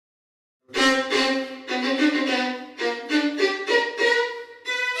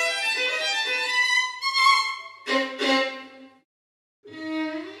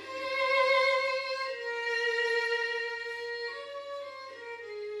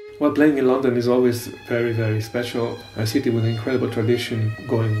Well, playing in London is always very, very special. A city with an incredible tradition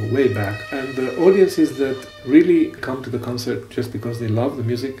going way back. And the audiences that really come to the concert just because they love the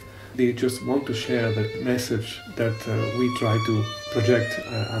music, they just want to share that message that we try to project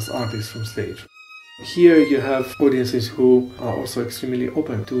as artists from stage. Here you have audiences who are also extremely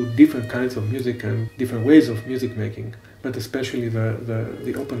open to different kinds of music and different ways of music making, but especially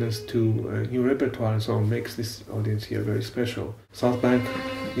the openness to new repertoire and so on makes this audience here very special. Southbank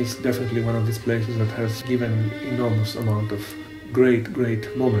is definitely one of these places that has given enormous amount of great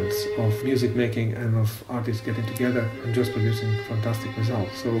moments of music making and of artists getting together and just producing fantastic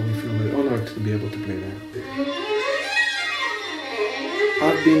results. So we feel very honored to be able to play there.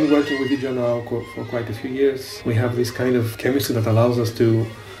 I've been working with Yuja now for quite a few years. We have this kind of chemistry that allows us to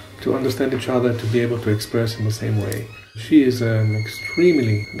understand each other, to be able to express in the same way. She is an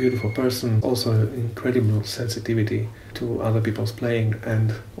extremely beautiful person, also incredible sensitivity to other people's playing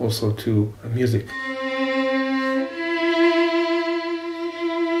and also to music.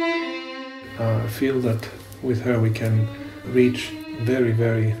 I feel that with her we can reach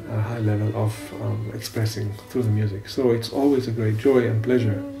very high level of expressing through the music. So it's always a great joy and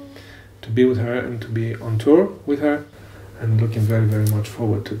pleasure to be with her and to be on tour with her, and looking very much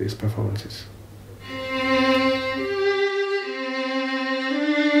forward to these performances.